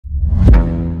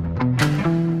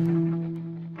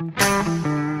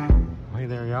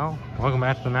y'all? Welcome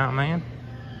back to the Mountain Man.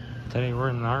 Today we're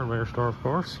in the hardware store, of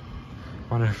course.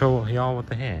 Want to show y'all what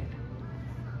they had.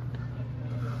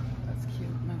 That's cute,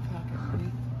 my pocket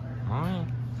money. Oh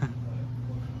yeah.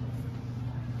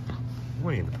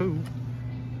 Winnie the Pooh.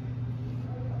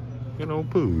 Good old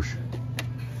Poosh.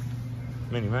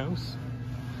 Minnie Mouse.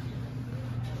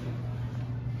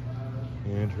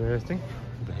 Interesting.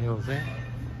 What the hell is that?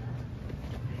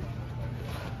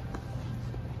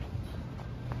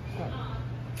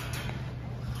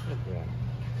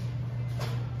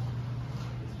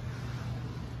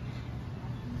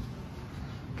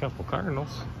 Couple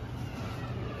cardinals.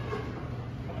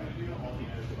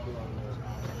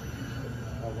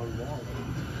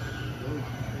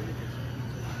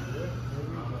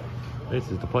 This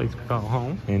is the place we call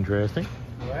home. Interesting.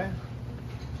 What?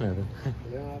 Nothing.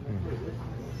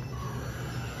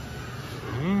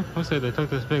 Looks like they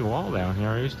took this big wall down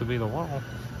here. It used to be the wall.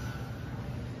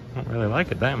 Don't really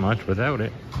like it that much without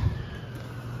it.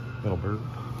 Little bird.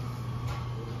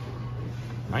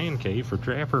 Man cave for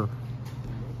Trapper.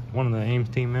 One of the Ames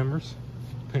team members.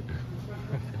 The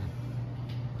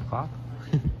clock.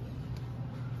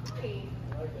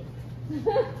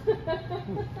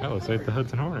 That looks like the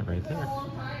Hudson Hornet right there.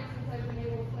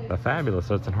 The fabulous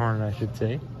Hudson Hornet, I should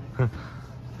say.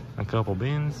 A couple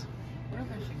bins.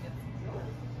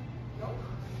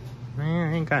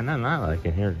 Man, ain't got nothing I like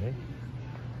in here today.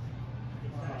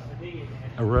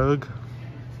 A rug.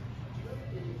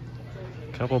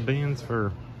 Couple bins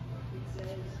for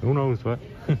who knows what.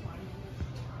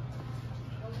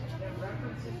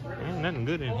 Ain't nothing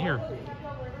good in here.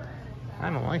 I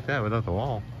don't like that without the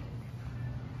wall.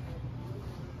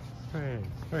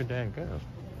 Where'd that go?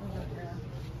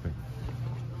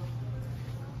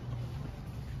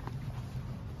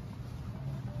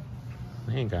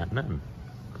 They ain't got nothing.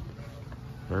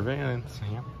 Surveillance,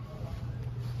 yeah.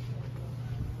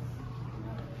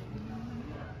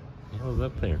 Hell's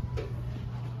up there?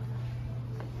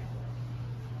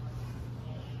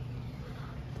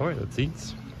 Toilet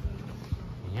seats.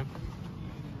 Yep.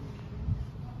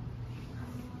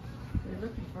 They're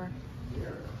looking for.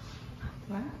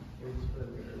 What?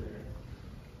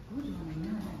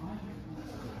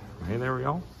 Hey, there we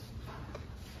go.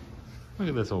 Look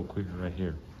at this old queer right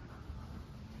here.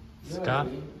 Scott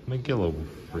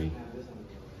McGillivray.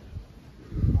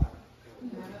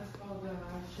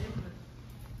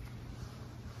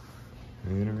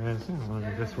 Interesting. I wonder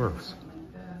if this works.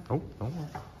 Oh, don't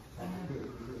work.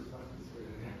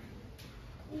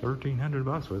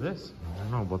 $1,300 for this. I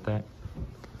don't know about that.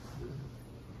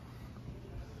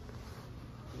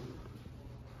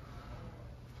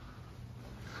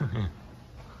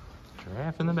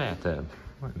 Giraffe in the bathtub.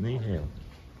 What in the hell?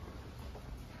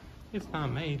 It's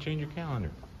not May. Change your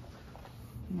calendar.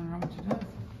 I wonder how much it is.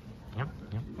 Yep.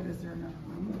 But is there enough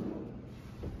room?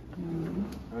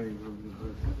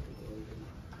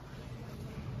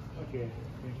 Okay.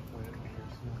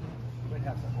 Might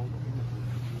have to hold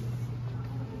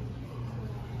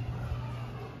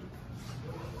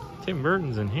Tim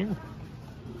Burton's in here.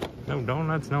 No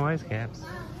donuts, no ice caps.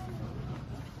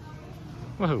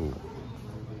 Whoa.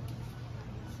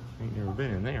 Ain't never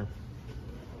been in there.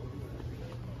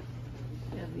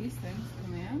 Yeah, these things,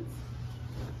 commands.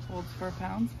 Holds 4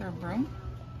 pounds for a broom.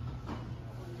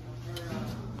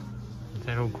 It's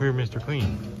that old queer Mr.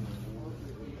 Clean.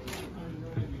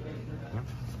 Yep.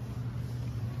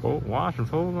 Fold, wash and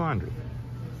fold laundry.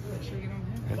 Should we give them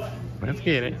here? Let's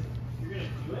get it.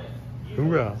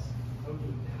 Hoorah.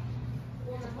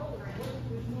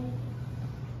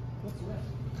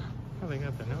 Oh, they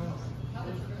got the nose.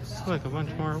 It's like a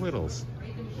bunch more Wittles.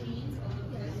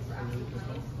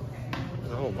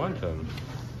 There's a whole bunch of them.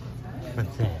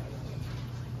 What's that?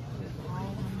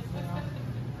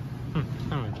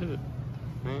 How much is it?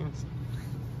 Man, it's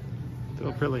still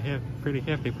a pretty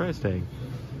hefty price tag.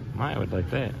 I would like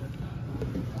that.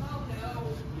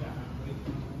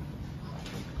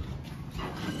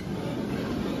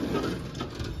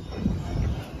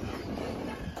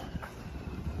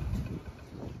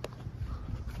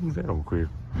 Who's that old queer?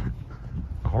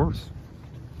 A horse?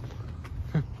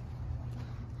 That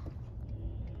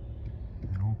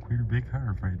old queer big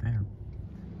harp right there.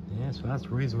 Yeah, so that's the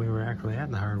reason we were actually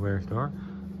at the hardware store.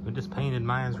 We just painted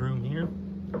Maya's room here.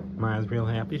 Maya's real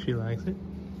happy, she likes it.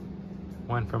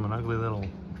 Went from an ugly little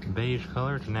beige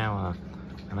color to now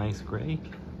a nice gray.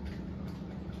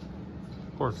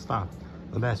 Of course, it's not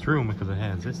the best room because it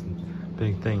has this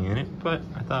big thing in it, but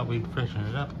I thought we'd freshen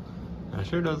it up. And it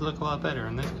sure does look a lot better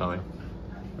in this color.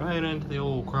 Right into the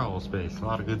old crawl space. A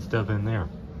lot of good stuff in there.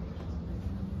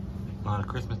 A lot of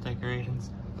Christmas decorations,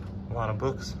 a lot of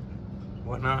books,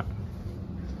 whatnot.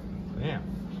 But yeah,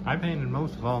 I painted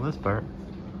most of all this part.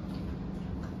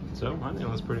 So I think it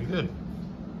looks pretty good.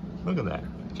 Look at that.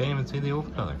 Can't even see the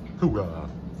overcolor. Hoorah!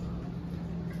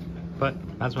 But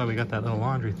that's why we got that little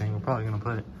laundry thing. We're probably gonna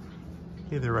put it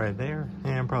either right there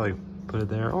and probably put it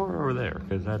there or over there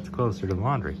because that's closer to the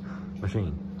laundry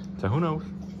machine. So who knows?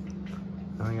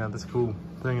 Then we got this cool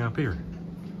thing up here.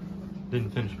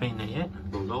 Didn't finish painting it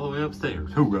yet. Goes all the way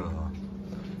upstairs. Hoorah!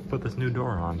 Put this new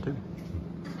door on too.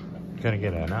 Gotta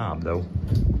get a knob though.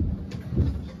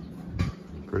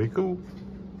 Pretty cool.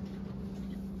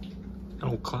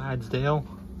 Old Clydesdale.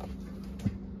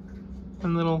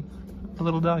 And a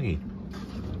little doggy.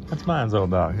 That's mine's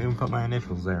old dog. I even put my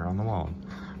initials there on the wall.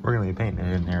 We're gonna be painting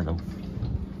it in there though.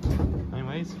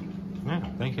 Anyways, yeah,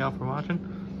 thank y'all for watching.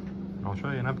 I'll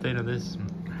show you an update of this,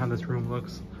 how this room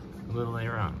looks a little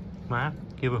later on. Alright,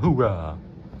 give a hoorah.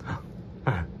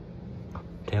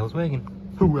 Tail's wagging.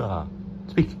 Hoorah.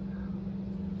 Speak.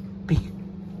 Speak.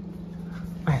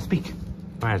 Maya, speak.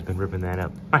 Maya's been ripping that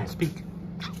up. Maya, speak.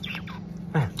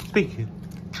 Maya, speak.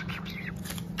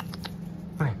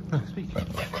 Maya, no, speak.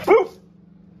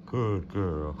 Good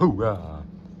girl. Hoorah.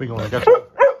 We're gonna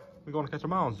catch a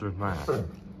monster, Maya.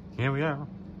 Here we are.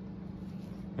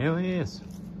 Here he is.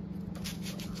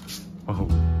 Oh.